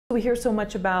We hear so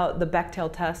much about the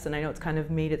Bechdel test, and I know it's kind of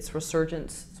made its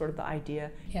resurgence, sort of the idea.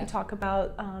 Yeah. Can you talk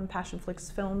about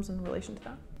Passionflix films in relation to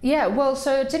that? Yeah, well,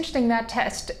 so it's interesting, that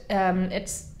test,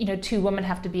 it's, two women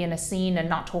have to be in a scene and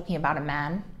not talking about a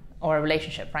man or a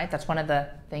relationship, right? That's one of the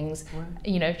things.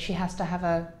 Right. She has to have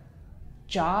a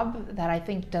job that I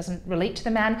think doesn't relate to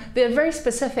the man. There are very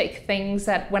specific things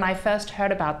that when I first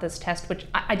heard about this test, which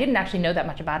I didn't actually know that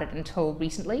much about it until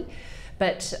recently,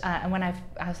 but when I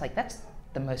was like, that's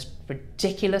the most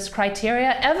ridiculous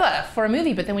criteria ever for a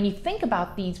movie. But then when you think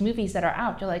about these movies that are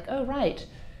out, you're like, oh, right,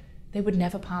 they would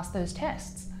never pass those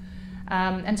tests.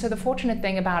 And so the fortunate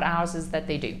thing about ours is that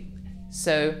they do.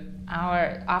 So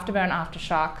our Afterburn,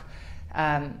 Aftershock,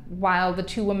 while the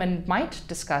two women might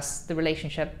discuss the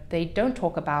relationship, they don't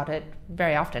talk about it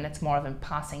very often. It's more of a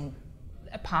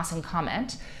passing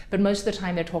comment, but most of the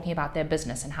time they're talking about their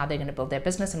business and how they're going to build their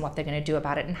business and what they're going to do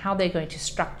about it and how they're going to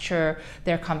structure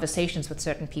their conversations with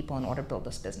certain people in order to build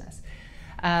this business.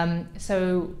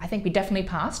 So I think we definitely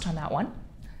passed on that one.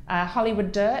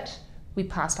 Hollywood Dirt, we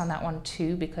passed on that one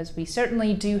too, because we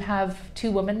certainly do have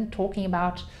two women talking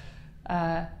about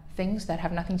things that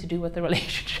have nothing to do with the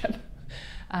relationship.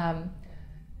 And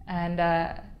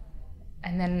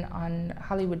then on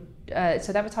Hollywood,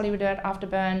 so that was Hollywood Dirt,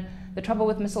 Afterburn, The Trouble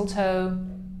with Mistletoe.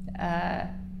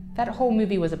 That whole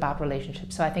movie was about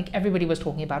relationships. So I think everybody was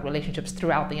talking about relationships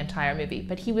throughout the entire movie.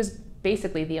 But he was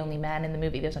basically the only man in the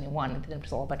movie. There's only one, and then it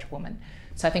was all a bunch of women.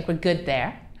 So I think we're good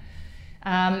there.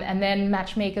 And then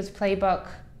Matchmaker's Playbook.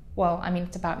 Well, I mean,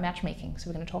 it's about matchmaking, so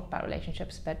we're going to talk about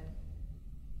relationships. But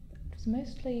it's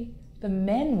mostly the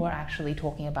men were actually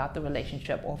talking about the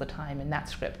relationship all the time in that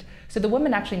script. So the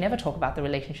women actually never talk about the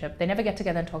relationship. They never get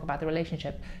together and talk about the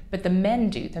relationship, but the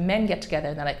men do. The men get together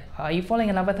and they're like, oh, are you falling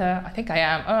in love with her? I think I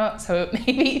am. So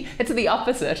maybe it's the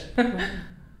opposite. Wow.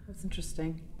 That's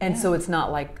interesting. And so it's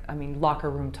not like, I mean, locker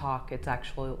room talk. It's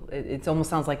actually, it almost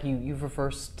sounds like you've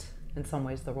reversed in some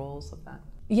ways the roles of that.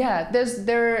 Yeah,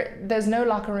 there's no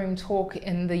locker room talk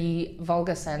in the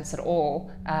vulgar sense at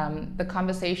all. The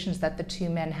conversations that the two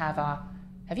men have are,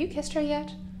 have you kissed her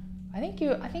yet? I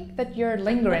think that you're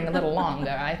lingering a little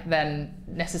longer than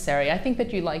necessary. I think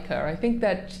that you like her. I think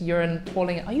that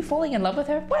are you falling in love with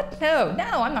her? What? No,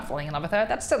 I'm not falling in love with her.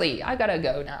 That's silly. I gotta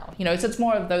go now. So it's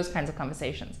more of those kinds of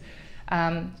conversations.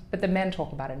 But the men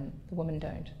talk about it and the women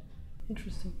don't.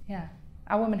 Interesting. Yeah,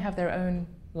 our women have their own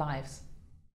lives.